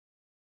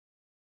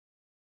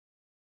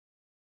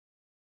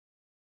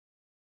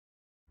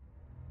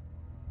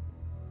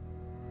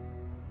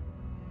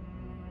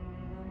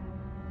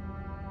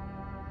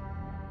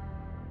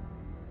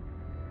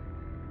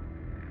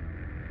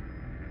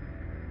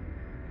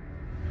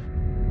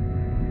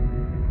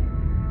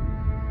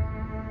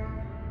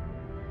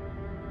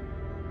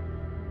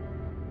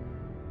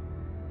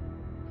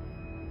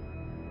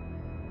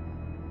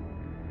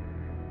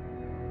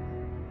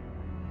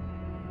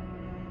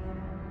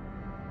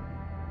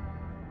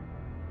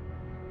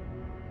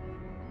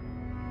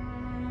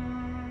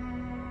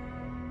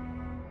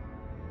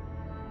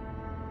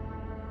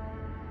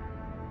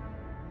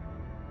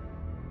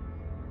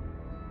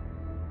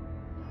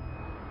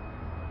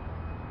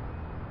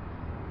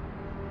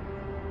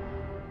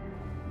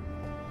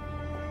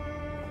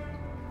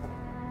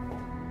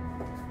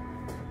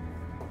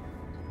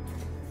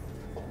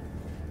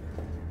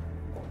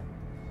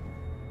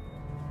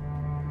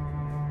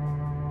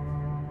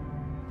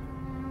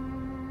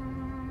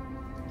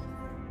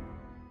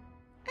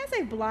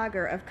a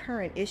blogger of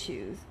current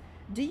issues,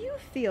 do you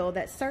feel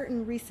that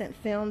certain recent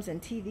films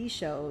and TV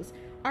shows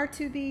are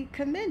to be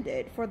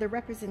commended for the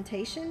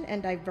representation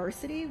and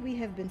diversity we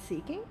have been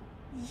seeking?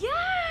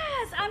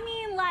 Yes! I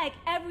mean, like,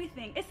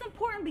 everything. It's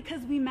important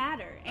because we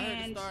matter. I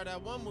heard the star of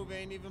that one movie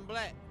ain't even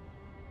black.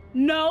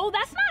 No,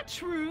 that's not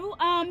true.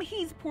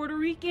 He's Puerto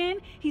Rican,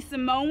 he's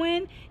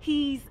Samoan,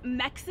 he's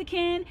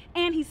Mexican,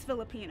 and he's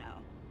Filipino.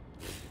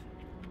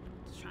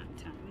 Just trying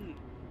to tell you.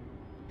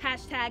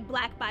 Hashtag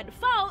black by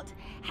default,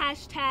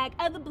 hashtag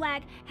other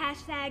black,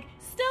 hashtag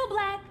still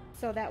black.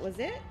 So that was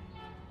it?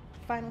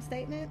 Final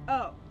statement?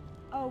 Well,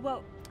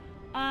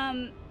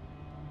 I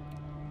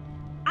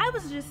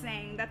was just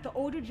saying that the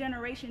older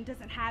generation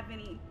doesn't have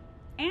any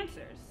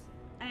answers.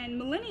 And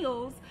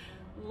millennials,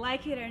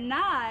 like it or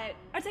not,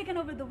 are taking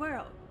over the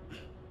world.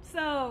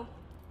 So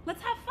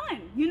let's have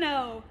fun, you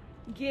know,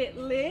 get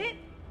lit.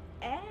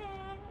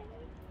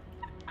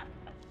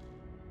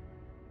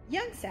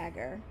 Young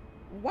Sagar,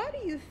 why do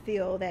you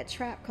feel that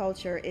trap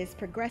culture is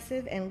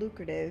progressive and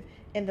lucrative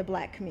in the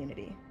black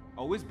community?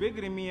 Oh, it's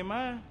bigger than me and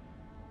mine.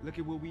 Look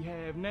at what we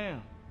have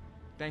now.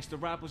 Thanks to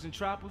rappers and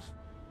trappers,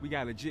 we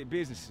got legit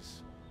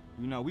businesses.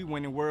 You know, we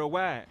winning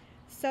worldwide.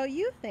 So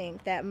you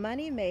think that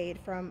money made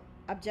from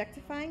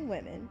objectifying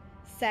women,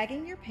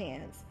 sagging your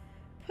pants,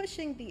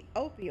 pushing the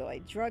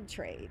opioid drug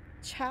trade,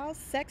 child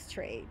sex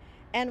trade,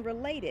 and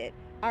related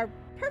are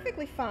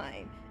perfectly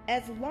fine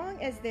as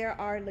long as there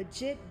are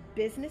legit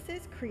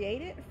businesses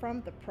created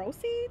from the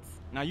proceeds?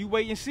 Now you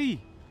wait and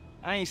see.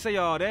 I ain't say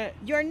all that.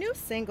 Your new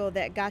single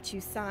that got you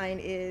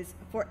signed is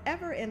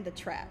Forever in the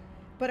Trap.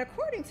 But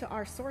according to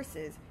our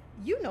sources,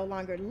 you no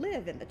longer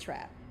live in the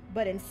trap,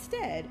 but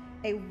instead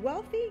a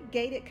wealthy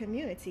gated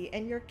community,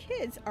 and your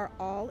kids are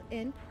all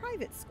in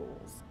private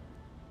schools.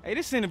 Hey,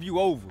 this interview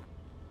over.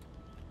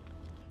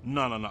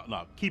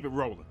 No. Keep it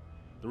rolling.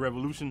 The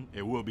revolution,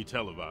 it will be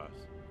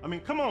televised. I mean,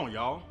 come on,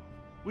 y'all.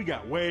 We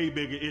got way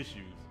bigger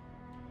issues.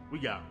 We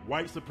got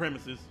white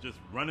supremacists just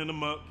running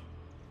amok.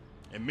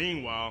 And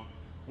meanwhile,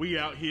 we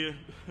out here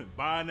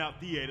buying out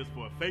theaters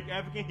for a fake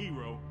African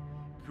hero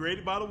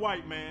created by the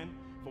white man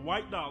for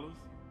white dollars.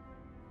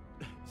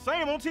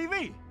 Same on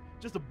TV.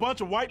 Just a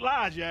bunch of white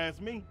lies, you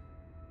ask me.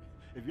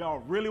 If y'all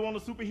really want a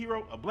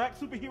superhero, a black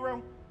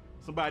superhero,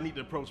 somebody need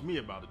to approach me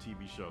about a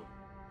TV show.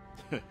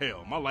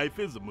 Hell, my life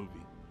is a movie.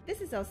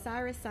 This is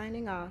Osiris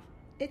signing off.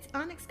 It's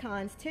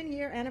ONYXCON's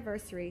 10-year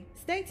anniversary.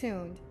 Stay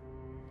tuned.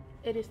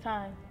 It is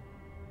time.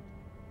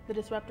 The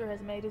Disruptor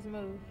has made his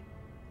move.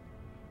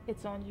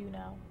 It's on you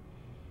now.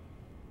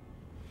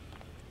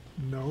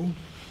 No.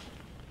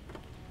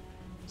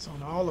 It's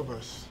on all of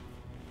us.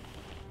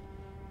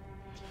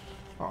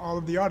 Are all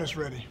of the artists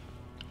ready?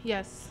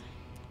 Yes.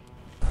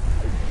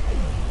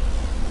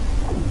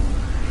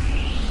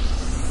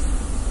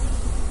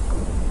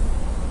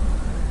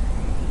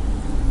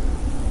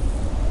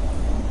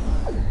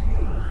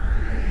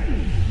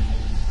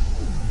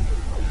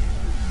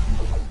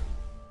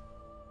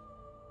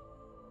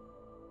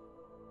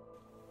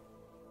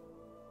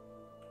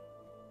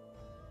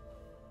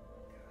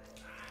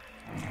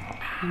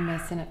 You're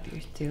messing up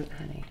your suit,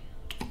 honey.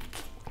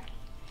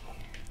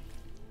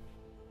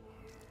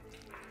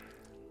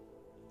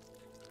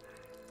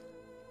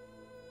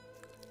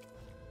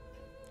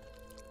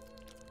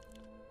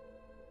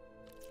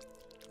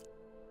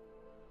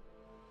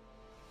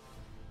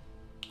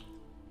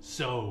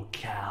 So,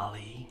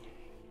 Callie,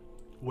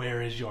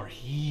 where is your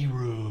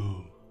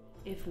hero?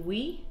 If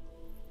we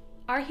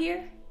are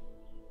here,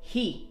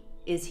 he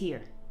is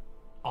here.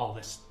 All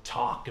this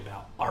talk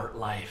about art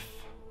life,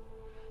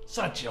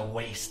 such a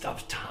waste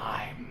of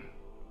time.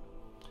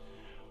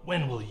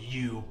 When will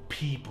you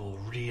people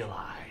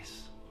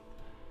realize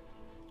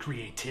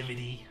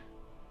creativity,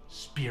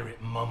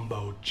 spirit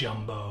mumbo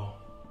jumbo,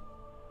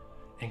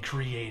 and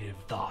creative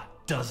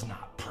thought does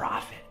not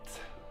profit?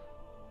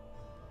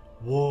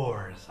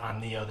 Wars, on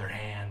the other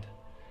hand,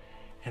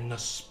 and the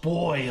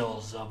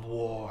spoils of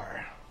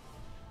war.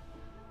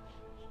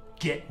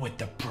 Get with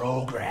the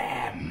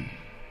program.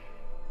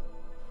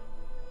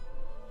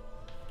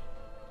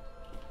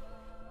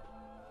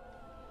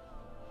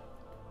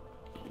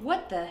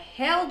 What the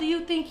hell do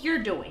you think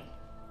you're doing?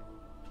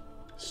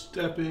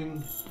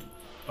 Stepping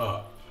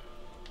up.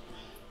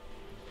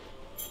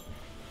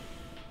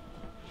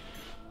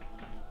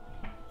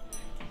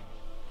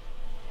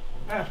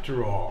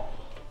 After all,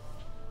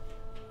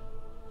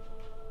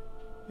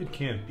 it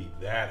can't be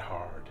that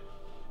hard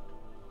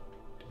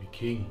to be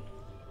king.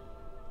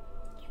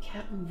 You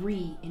can't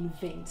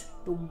reinvent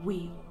the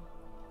wheel.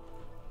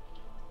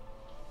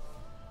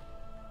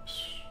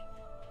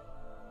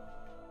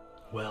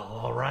 Well,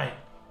 all right.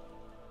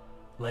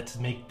 Let's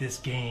make this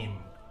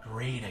game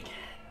great again.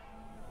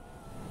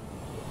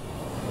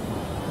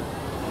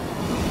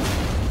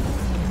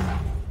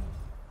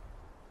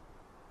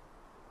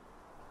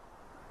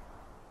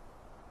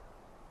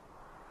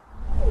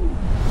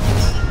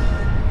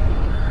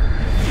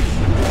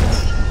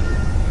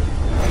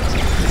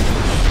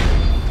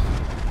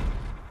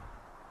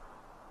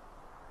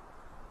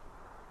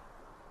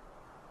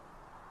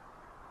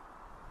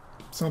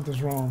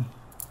 Something's wrong.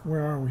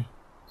 Where are we?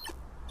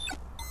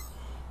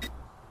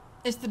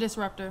 It's the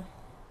Disruptor.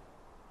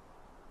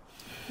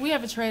 We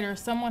have a traitor.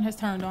 Someone has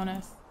turned on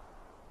us.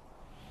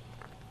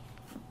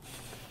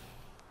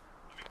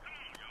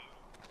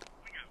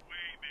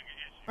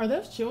 Are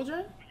those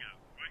children?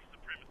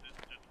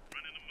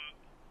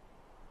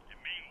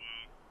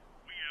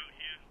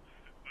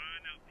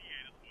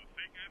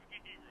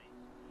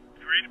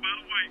 Created by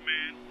the white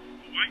man,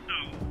 a white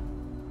dollar.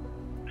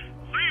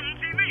 Same on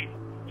TV.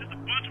 Just a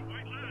bunch of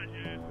white lies,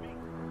 you ask me.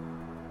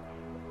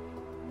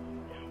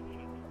 You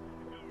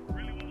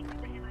really want a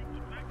superhero,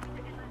 a black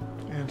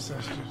superhero?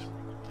 Ancestors,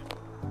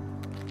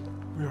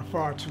 we are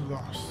far too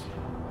lost.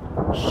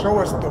 Show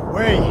us the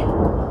way.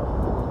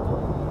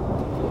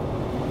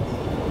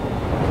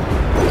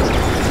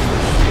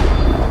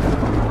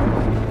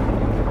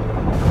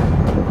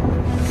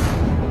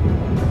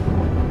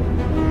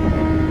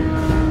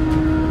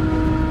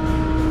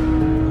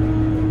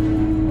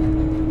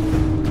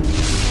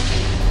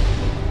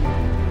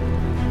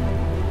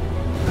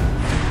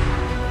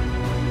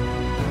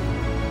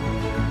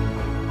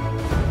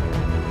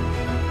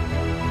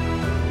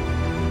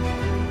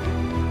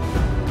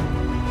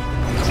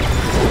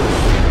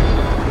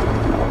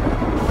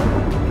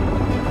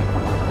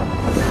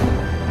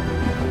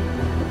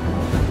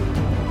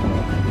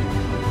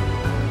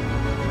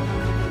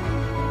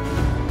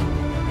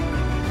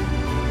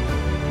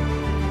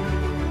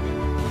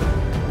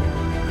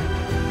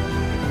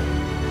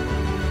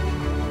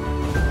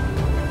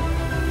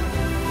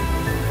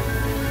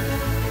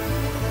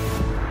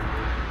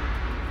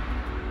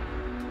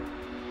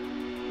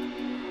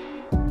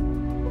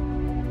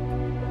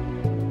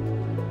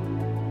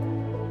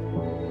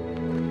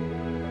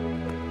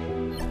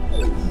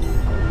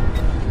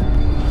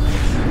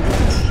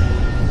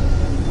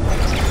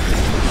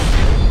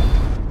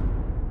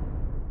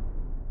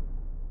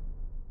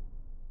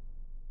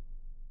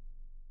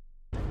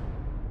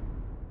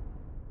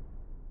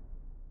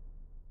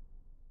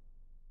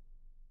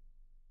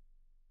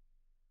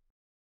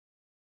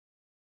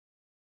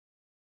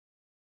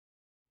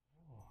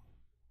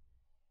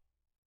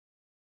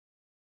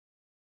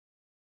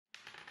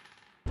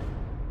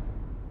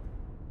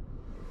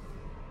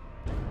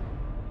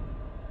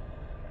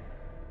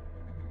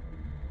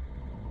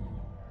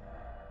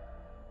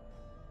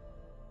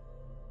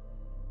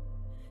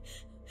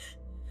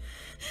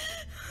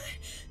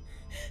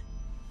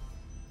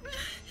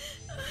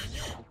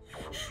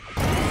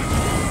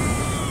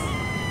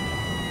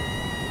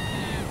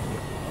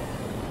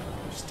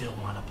 Still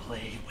want to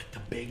play with the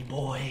big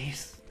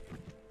boys?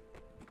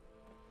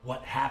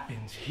 What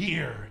happens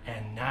here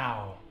and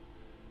now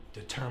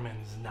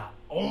determines not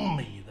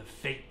only the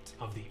fate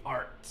of the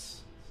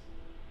arts,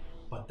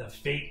 but the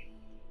fate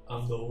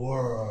of the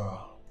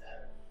world.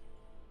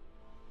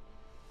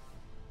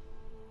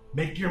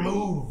 Make your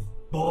move,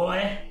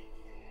 boy.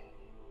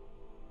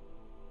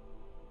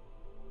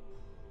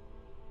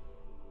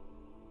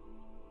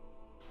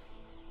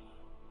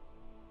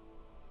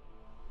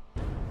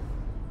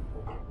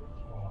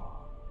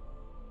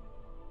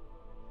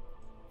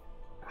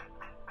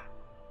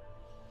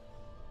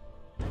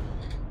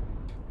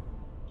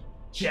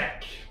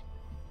 Check.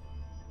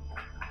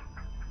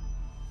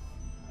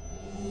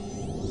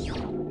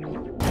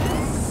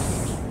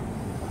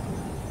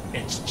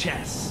 It's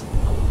chess,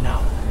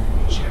 not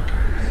checkers.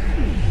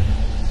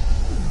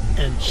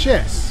 And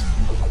chess,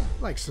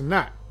 like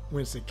Sanat,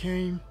 whence it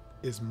came,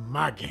 is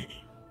my game.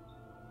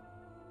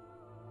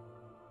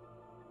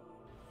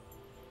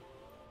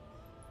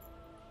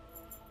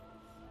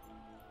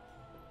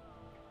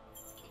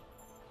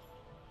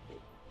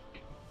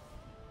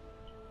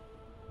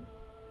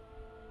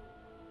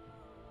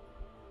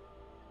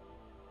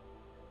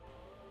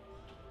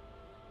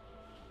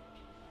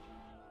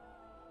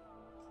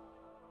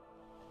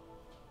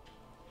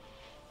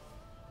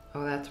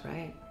 Oh, that's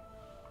right.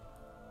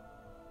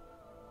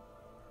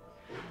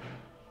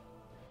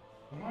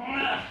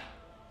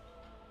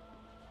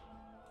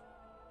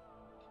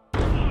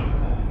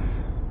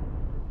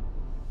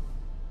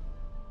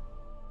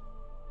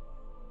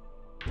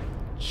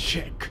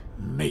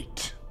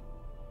 Checkmate.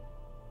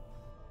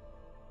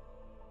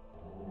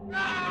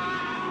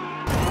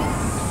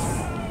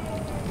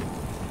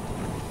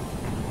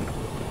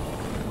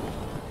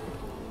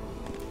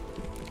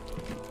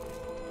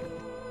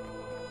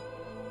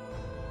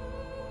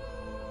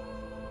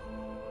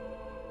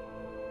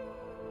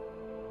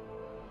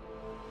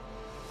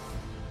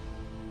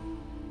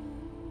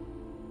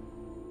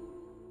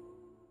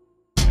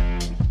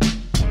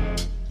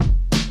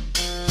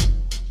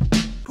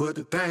 Put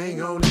the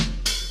thing on it.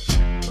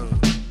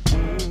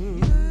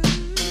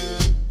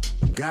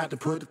 Got to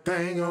put the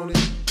thing on it.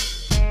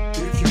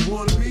 If you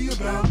wanna be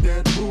about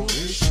that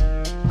bullshit,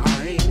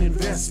 I ain't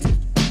invested.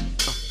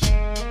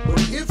 But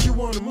if you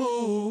wanna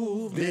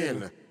move,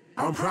 then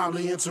I'm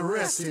probably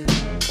interested.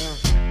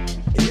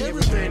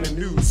 Everything the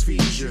news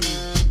feature,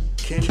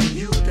 can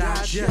you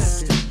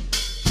digest it?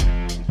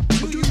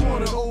 Do you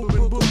wanna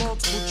open book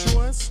multiple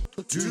choice?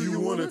 Do you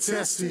wanna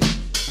test it?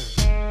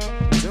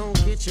 Don't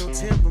get get your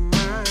temper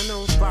mind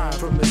on fire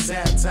from the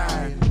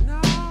satire.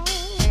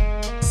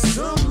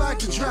 Some like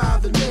to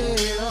drive the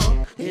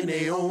nail in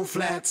their own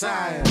flat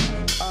tire.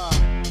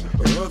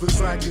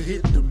 Others like to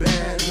hit the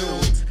bad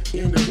notes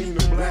in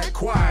the black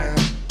choir.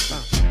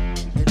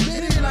 And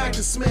many like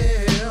to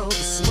smell the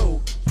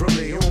smoke from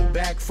their own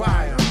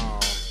backfire.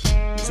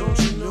 Don't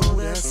you know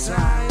that's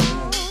time?